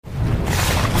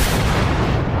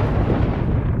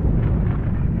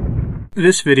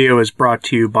This video is brought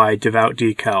to you by Devout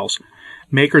Decals,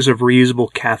 makers of reusable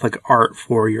Catholic art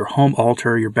for your home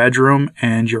altar, your bedroom,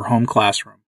 and your home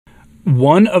classroom.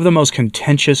 One of the most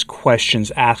contentious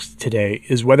questions asked today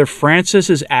is whether Francis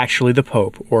is actually the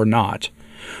Pope or not.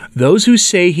 Those who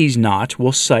say he's not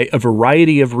will cite a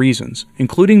variety of reasons,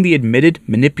 including the admitted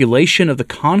manipulation of the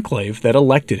conclave that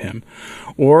elected him,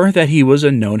 or that he was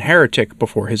a known heretic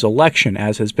before his election,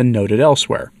 as has been noted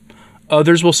elsewhere.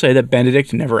 Others will say that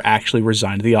Benedict never actually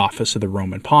resigned the office of the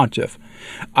Roman pontiff,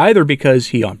 either because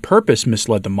he on purpose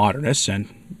misled the modernists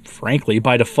and, frankly,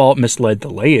 by default misled the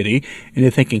laity into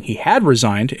thinking he had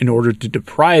resigned in order to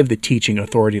deprive the teaching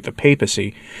authority of the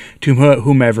papacy to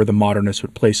whomever the modernists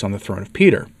would place on the throne of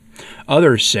Peter.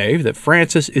 Others say that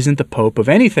Francis isn't the Pope of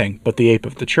anything but the ape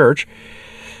of the Church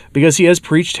because he has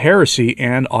preached heresy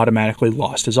and automatically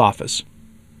lost his office.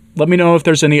 Let me know if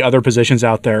there's any other positions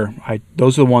out there.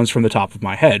 Those are the ones from the top of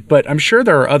my head, but I'm sure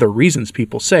there are other reasons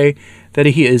people say that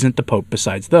he isn't the Pope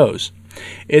besides those.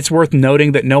 It's worth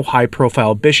noting that no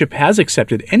high-profile bishop has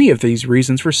accepted any of these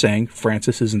reasons for saying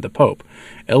Francis isn't the Pope.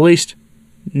 At least,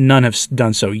 none have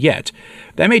done so yet.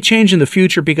 That may change in the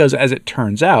future because, as it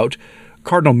turns out,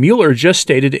 Cardinal Muller just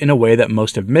stated in a way that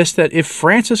most have missed that if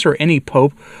Francis or any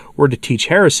Pope were to teach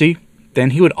heresy,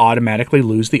 then he would automatically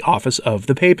lose the office of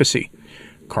the papacy.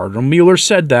 Cardinal Muller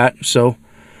said that, so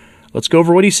let's go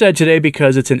over what he said today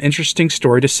because it's an interesting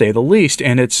story to say the least,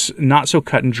 and it's not so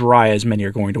cut and dry as many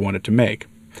are going to want it to make.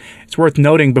 It's worth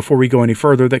noting before we go any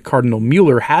further that Cardinal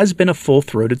Muller has been a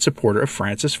full-throated supporter of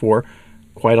Francis for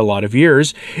quite a lot of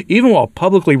years, even while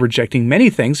publicly rejecting many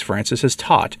things Francis has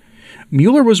taught.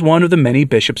 Muller was one of the many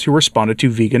bishops who responded to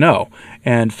Vigano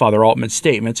and Father Altman's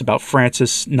statements about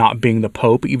Francis not being the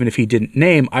Pope, even if he didn't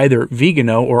name either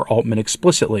Vigano or Altman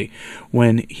explicitly,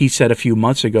 when he said a few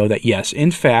months ago that yes,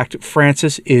 in fact,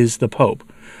 Francis is the Pope.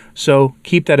 So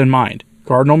keep that in mind.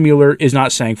 Cardinal Muller is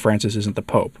not saying Francis isn't the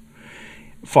Pope.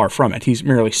 Far from it. He's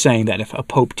merely saying that if a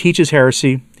Pope teaches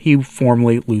heresy, he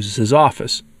formally loses his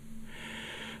office.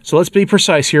 So let's be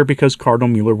precise here because Cardinal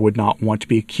Muller would not want to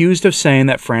be accused of saying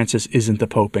that Francis isn't the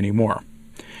Pope anymore.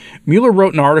 Muller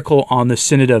wrote an article on the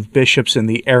Synod of Bishops and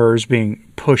the errors being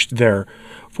pushed there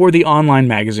for the online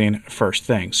magazine First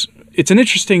Things. It's an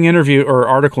interesting interview or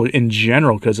article in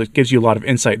general because it gives you a lot of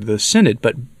insight into the Synod,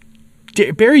 but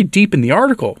buried deep in the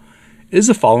article is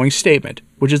the following statement,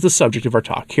 which is the subject of our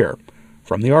talk here.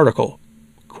 From the article,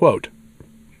 quote,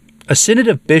 "A synod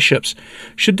of bishops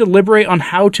should deliberate on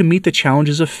how to meet the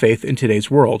challenges of faith in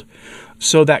today's world,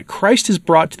 so that Christ is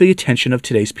brought to the attention of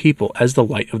today's people as the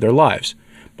light of their lives.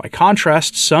 By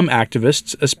contrast, some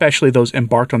activists, especially those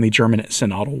embarked on the German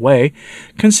synodal way,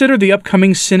 consider the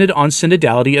upcoming Synod on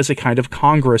Synodality as a kind of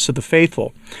Congress of the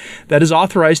Faithful that is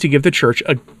authorized to give the Church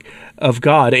of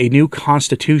God a new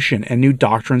constitution and new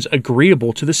doctrines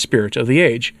agreeable to the spirit of the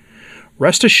age.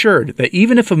 Rest assured that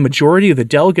even if a majority of the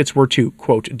delegates were to,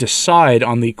 quote, decide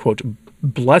on the, quote,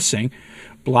 blessing,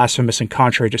 blasphemous and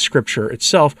contrary to Scripture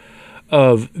itself,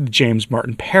 of James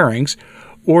Martin Parings,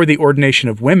 or the ordination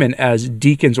of women as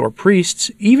deacons or priests,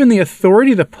 even the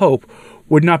authority of the Pope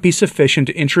would not be sufficient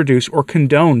to introduce or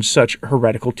condone such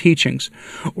heretical teachings,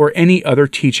 or any other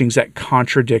teachings that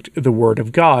contradict the Word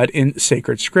of God in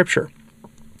sacred Scripture,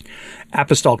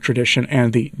 apostolic tradition,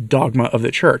 and the dogma of the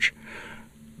Church.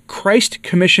 Christ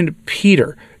commissioned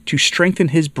Peter to strengthen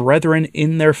his brethren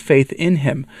in their faith in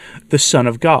him, the Son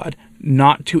of God,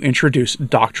 not to introduce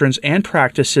doctrines and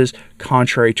practices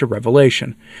contrary to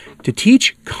revelation. To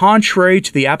teach contrary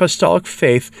to the apostolic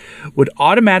faith would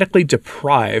automatically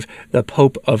deprive the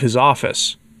Pope of his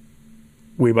office.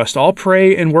 We must all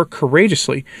pray and work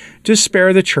courageously to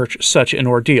spare the Church such an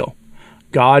ordeal.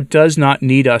 God does not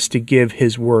need us to give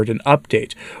his word an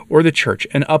update or the Church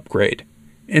an upgrade.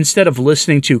 Instead of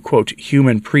listening to, quote,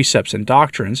 human precepts and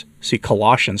doctrines, see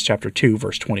Colossians chapter 2,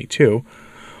 verse 22,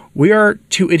 we are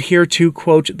to adhere to,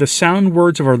 quote, the sound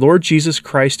words of our Lord Jesus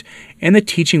Christ and the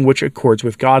teaching which accords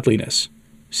with godliness,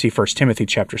 see 1 Timothy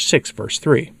chapter 6, verse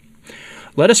 3.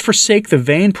 Let us forsake the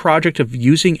vain project of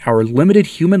using our limited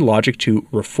human logic to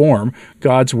reform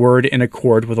God's word in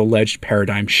accord with alleged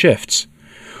paradigm shifts.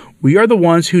 We are the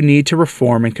ones who need to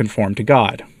reform and conform to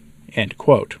God, end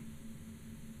quote.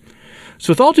 So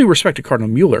with all due respect to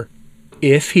Cardinal Muller,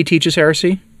 if he teaches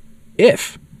heresy,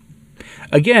 if.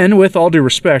 Again, with all due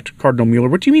respect, Cardinal Muller,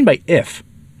 what do you mean by if?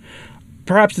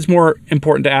 Perhaps it's more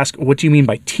important to ask, what do you mean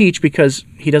by teach, because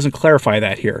he doesn't clarify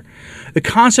that here. The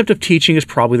concept of teaching is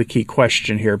probably the key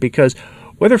question here, because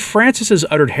whether Francis has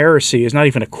uttered heresy is not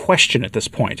even a question at this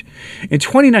point. In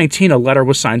 2019, a letter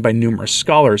was signed by numerous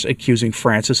scholars accusing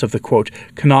Francis of the, quote,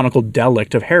 canonical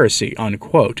delict of heresy,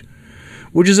 unquote.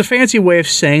 which is a fancy way of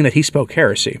saying that he spoke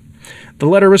heresy. The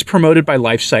letter was promoted by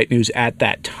LifeSite News at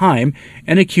that time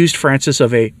and accused Francis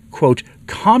of a, quote,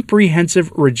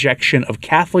 comprehensive rejection of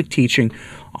Catholic teaching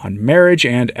on marriage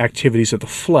and activities of the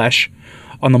flesh,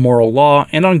 on the moral law,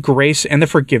 and on grace and the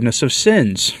forgiveness of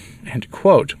sins, end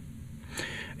quote.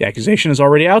 The accusation is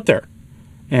already out there,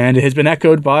 and it has been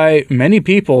echoed by many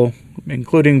people,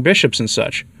 including bishops and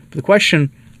such. But the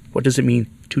question, what does it mean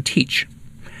to teach?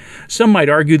 Some might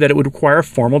argue that it would require a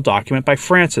formal document by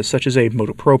Francis, such as a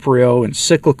motu proprio,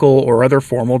 encyclical, or other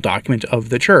formal document of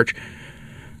the Church.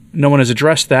 No one has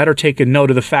addressed that or taken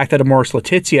note of the fact that Amoris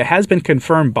Laetitia has been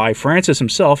confirmed by Francis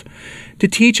himself to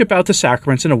teach about the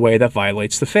sacraments in a way that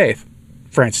violates the faith.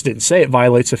 Francis didn't say it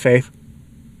violates the faith,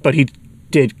 but he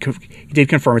did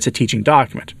confirm it's a teaching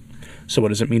document. So what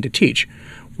does it mean to teach?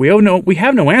 We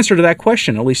have no answer to that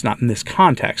question, at least not in this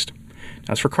context.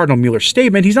 As for Cardinal Muller's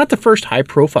statement, he's not the first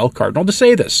high-profile cardinal to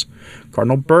say this.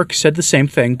 Cardinal Burke said the same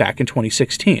thing back in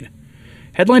 2016.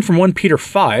 Headline from 1 Peter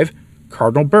 5,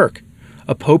 Cardinal Burke,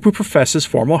 a pope who professes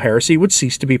formal heresy would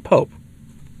cease to be pope.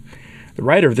 The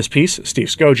writer of this piece, Steve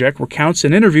Skojec, recounts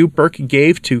an interview Burke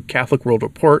gave to Catholic World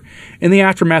Report in the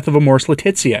aftermath of Amoris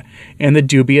Laetitia and the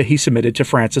dubia he submitted to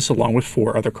Francis along with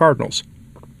 4 other cardinals.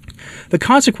 The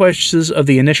consequences of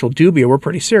the initial dubia were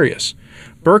pretty serious.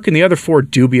 Burke and the other 4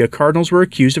 dubia cardinals were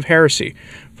accused of heresy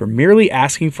for merely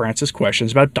asking Francis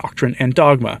questions about doctrine and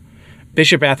dogma.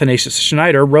 Bishop Athanasius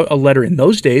Schneider wrote a letter in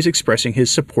those days expressing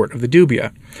his support of the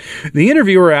dubia. The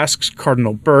interviewer asks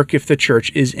Cardinal Burke if the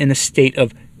Church is in a state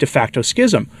of de facto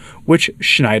schism, which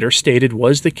Schneider stated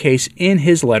was the case in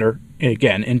his letter,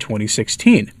 again in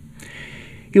 2016.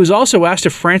 He was also asked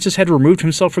if Francis had removed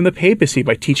himself from the papacy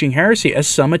by teaching heresy, as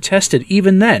some attested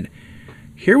even then.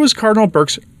 Here was Cardinal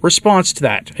Burke's response to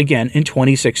that, again in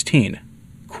 2016.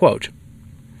 Quote,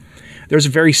 "There's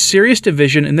a very serious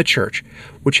division in the Church,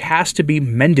 which has to be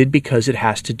mended because it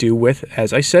has to do with,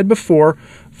 as I said before,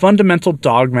 fundamental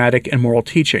dogmatic and moral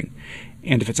teaching.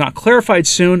 And if it's not clarified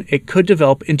soon, it could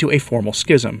develop into a formal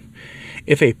schism.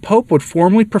 If a pope would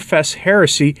formally profess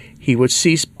heresy, he would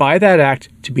cease by that act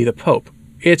to be the pope.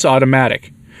 It's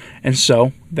automatic. And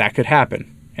so that could happen."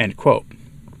 End quote.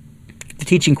 The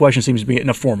teaching question seems to be in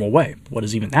a formal way. What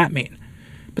does even that mean?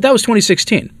 But that was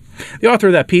 2016. The author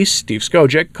of that piece, Steve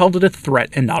Skojec, called it a threat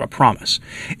and not a promise.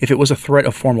 If it was a threat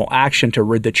of formal action to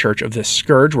rid the Church of this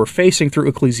scourge we're facing through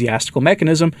ecclesiastical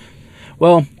mechanism,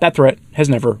 well, that threat has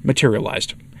never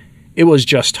materialized. It was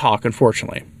just talk,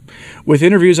 unfortunately. With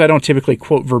interviews, I don't typically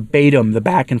quote verbatim the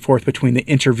back and forth between the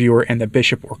interviewer and the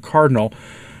bishop or cardinal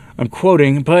I'm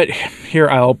quoting, but here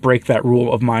I'll break that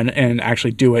rule of mine and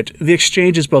actually do it. The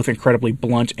exchange is both incredibly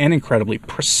blunt and incredibly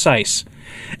precise.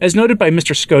 As noted by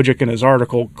Mr. Skojec in his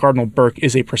article, Cardinal Burke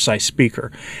is a precise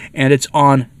speaker, and it's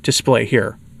on display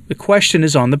here. The question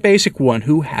is on the basic one: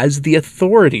 who has the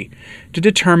authority to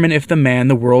determine if the man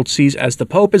the world sees as the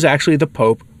Pope is actually the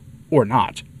Pope or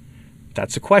not?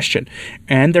 That's the question,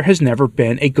 and there has never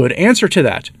been a good answer to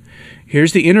that.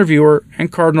 Here's the interviewer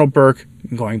and Cardinal Burke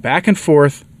going back and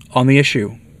forth on the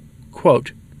issue.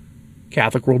 Quote,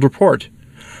 Catholic World Report.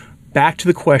 Back to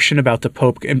the question about the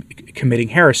Pope committing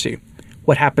heresy.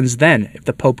 What happens then if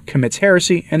the Pope commits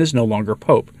heresy and is no longer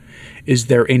Pope? Is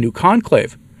there a new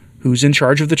conclave? Who's in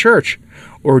charge of the Church?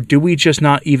 Or do we just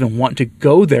not even want to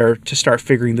go there to start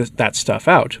figuring that stuff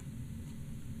out?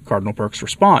 Cardinal Burke's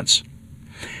response.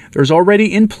 There is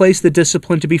already in place the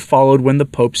discipline to be followed when the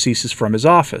Pope ceases from his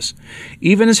office,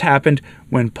 even as happened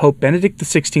when Pope Benedict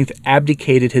XVI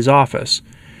abdicated his office.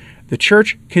 The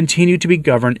Church continued to be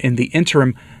governed in the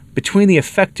interim between the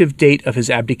effective date of his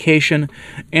abdication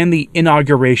and the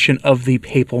inauguration of the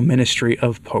papal ministry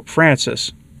of Pope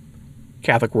Francis.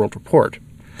 Catholic World Report.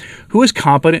 Who is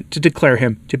competent to declare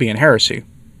him to be in heresy?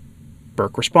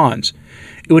 Burke responds.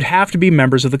 It would have to be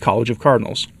members of the College of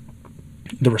Cardinals.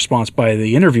 The response by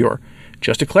the interviewer.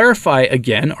 Just to clarify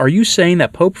again, are you saying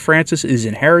that Pope Francis is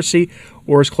in heresy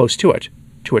or is close to it?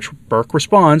 To which Burke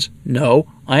responds, no,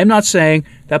 I am not saying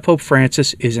that Pope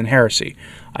Francis is in heresy.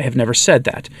 I have never said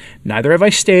that. Neither have I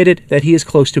stated that he is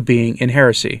close to being in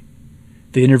heresy.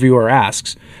 The interviewer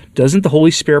asks, doesn't the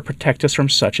Holy Spirit protect us from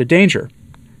such a danger?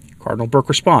 Cardinal Burke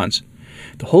responds,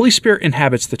 the Holy Spirit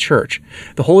inhabits the Church.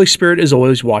 The Holy Spirit is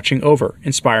always watching over,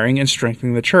 inspiring and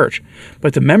strengthening the Church.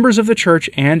 But the members of the Church,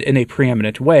 and in a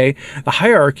preeminent way, the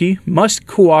hierarchy, must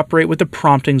cooperate with the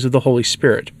promptings of the Holy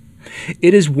Spirit.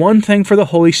 It is one thing for the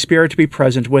Holy Spirit to be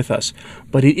present with us,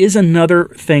 but it is another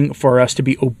thing for us to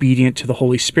be obedient to the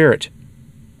Holy Spirit.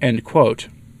 End quote.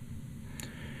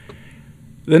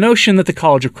 The notion that the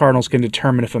College of Cardinals can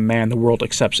determine if a man the world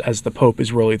accepts as the Pope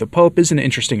is really the Pope is an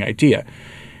interesting idea.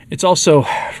 It's also,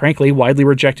 frankly, widely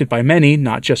rejected by many,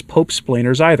 not just Pope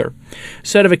splainers either.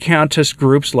 Sedevacantist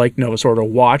groups like Novus Ordo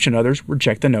Watch and others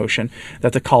reject the notion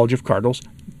that the College of Cardinals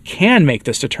can make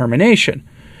this determination.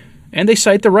 And they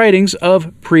cite the writings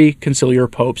of pre-conciliar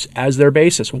popes as their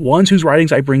basis, ones whose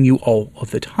writings I bring you all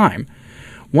of the time.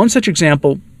 One such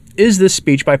example is this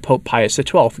speech by Pope Pius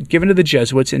XII, given to the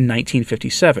Jesuits in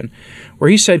 1957, where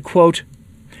he said, quote,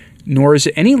 "Nor is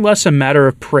it any less a matter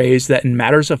of praise that in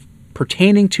matters of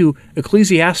pertaining to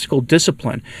ecclesiastical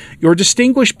discipline, you are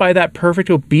distinguished by that perfect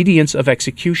obedience of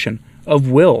execution, of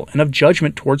will, and of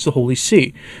judgment towards the Holy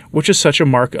See, which is such a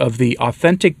mark of the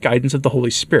authentic guidance of the Holy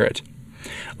Spirit.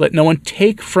 Let no one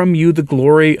take from you the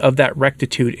glory of that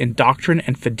rectitude in doctrine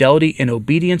and fidelity in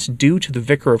obedience due to the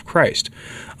Vicar of Christ.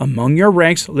 Among your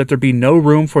ranks let there be no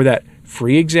room for that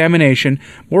free examination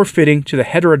more fitting to the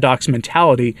heterodox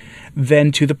mentality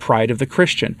than to the pride of the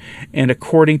Christian, and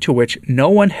according to which no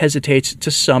one hesitates to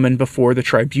summon before the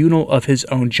tribunal of his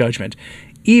own judgment,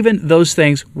 even those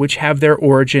things which have their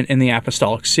origin in the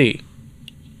Apostolic See."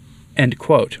 End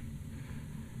quote.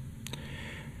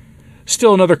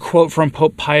 Still, another quote from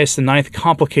Pope Pius IX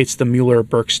complicates the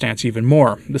Muller-Burke stance even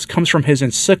more. This comes from his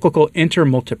encyclical Inter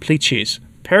Multiplicis,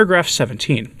 paragraph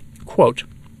 17. Quote,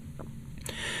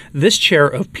 "This chair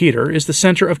of Peter is the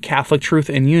center of Catholic truth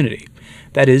and unity.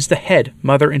 That is, the head,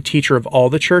 mother, and teacher of all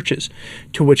the churches,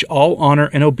 to which all honor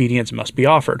and obedience must be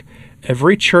offered.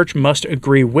 Every church must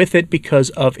agree with it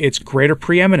because of its greater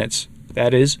preeminence,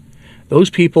 that is, those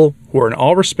people who are in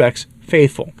all respects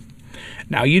faithful.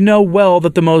 Now you know well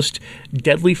that the most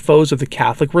deadly foes of the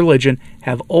Catholic religion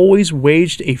have always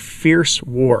waged a fierce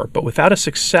war, but without a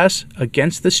success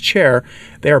against this chair,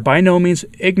 they are by no means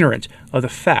ignorant of the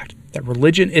fact that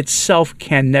religion itself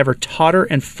can never totter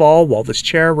and fall while this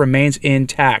chair remains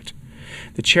intact.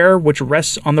 The chair which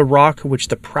rests on the rock which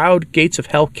the proud gates of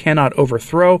hell cannot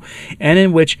overthrow, and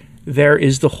in which there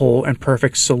is the whole and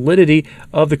perfect solidity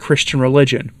of the Christian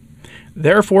religion.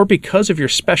 Therefore, because of your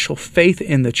special faith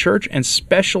in the Church and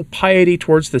special piety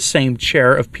towards the same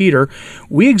chair of Peter,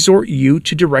 we exhort you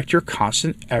to direct your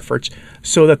constant efforts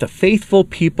so that the faithful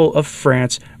people of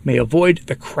France may avoid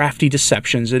the crafty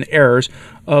deceptions and errors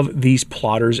of these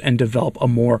plotters and develop a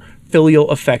more filial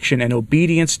affection and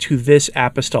obedience to this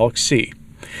apostolic see.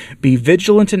 Be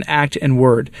vigilant in act and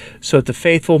word, so that the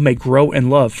faithful may grow in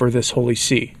love for this holy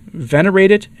see.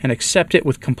 Venerate it and accept it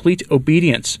with complete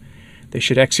obedience. They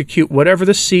should execute whatever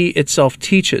the see itself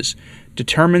teaches,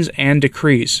 determines, and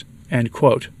decrees." End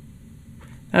quote.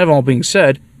 That all being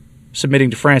said, submitting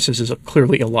to Francis is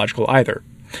clearly illogical either.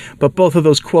 But both of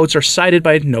those quotes are cited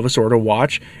by Novus Ordo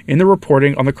Watch in the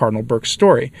reporting on the Cardinal Burke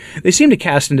story. They seem to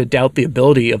cast into doubt the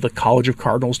ability of the College of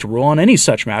Cardinals to rule on any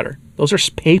such matter. Those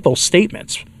are papal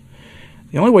statements.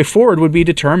 The only way forward would be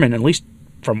determined, at least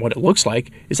from what it looks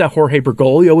like, is that Jorge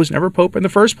Bergoglio was never pope in the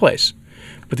first place.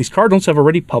 But these cardinals have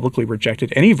already publicly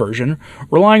rejected any version,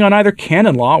 relying on either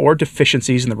canon law or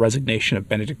deficiencies in the resignation of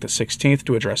Benedict XVI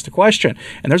to address the question.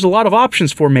 And there's a lot of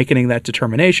options for making that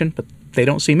determination, but they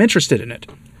don't seem interested in it.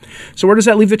 So where does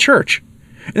that leave the Church?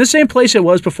 In the same place it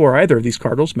was before either of these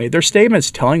cardinals made their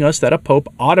statements, telling us that a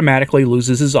pope automatically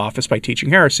loses his office by teaching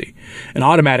heresy, an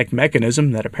automatic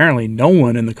mechanism that apparently no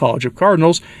one in the College of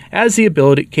Cardinals has the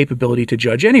capability to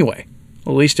judge anyway,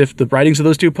 at least if the writings of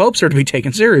those two popes are to be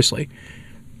taken seriously.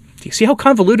 Do you see how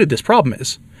convoluted this problem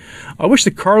is? I wish the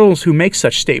cardinals who make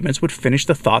such statements would finish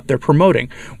the thought they're promoting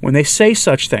when they say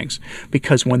such things,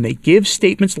 because when they give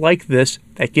statements like this,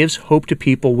 that gives hope to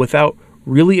people without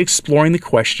really exploring the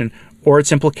question or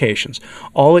its implications.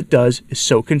 All it does is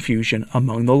sow confusion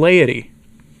among the laity.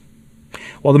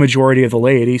 While the majority of the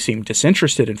laity seem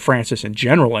disinterested in Francis in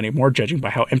general anymore, judging by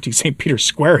how empty St. Peter's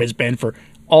Square has been for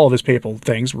all of his papal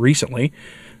things recently,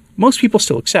 most people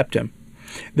still accept him.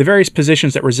 The various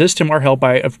positions that resist him are held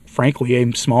by, frankly,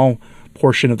 a small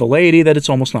portion of the laity that it's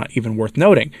almost not even worth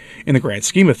noting in the grand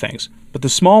scheme of things. But the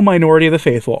small minority of the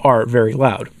faithful are very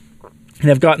loud and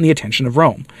have gotten the attention of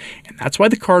Rome. And that's why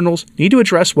the cardinals need to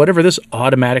address whatever this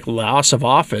automatic loss of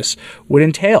office would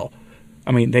entail.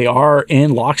 I mean, they are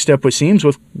in lockstep, it seems,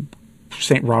 with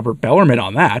St. Robert Bellarmine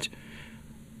on that,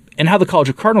 and how the College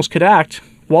of Cardinals could act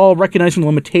while recognizing the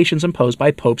limitations imposed by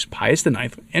Popes Pius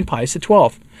IX and Pius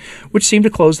XII, which seem to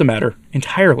close the matter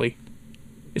entirely.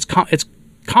 It's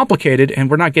complicated,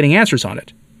 and we're not getting answers on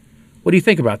it. What do you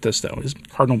think about this, though? Is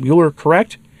Cardinal Muller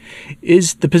correct?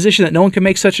 Is the position that no one can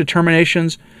make such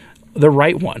determinations the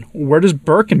right one? Where does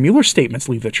Burke and Muller's statements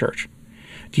leave the Church?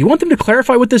 Do you want them to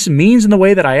clarify what this means in the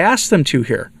way that I asked them to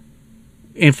here?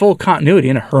 In full continuity,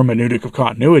 in a hermeneutic of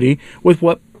continuity, with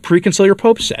what preconciliar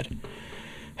popes said.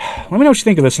 Let me know what you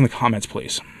think of this in the comments,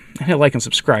 please. And hit like and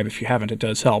subscribe if you haven't, it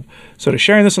does help. So to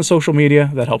sharing this on social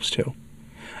media, that helps too.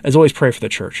 As always, pray for the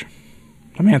church.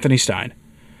 I'm Anthony Stein.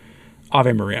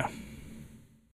 Ave Maria.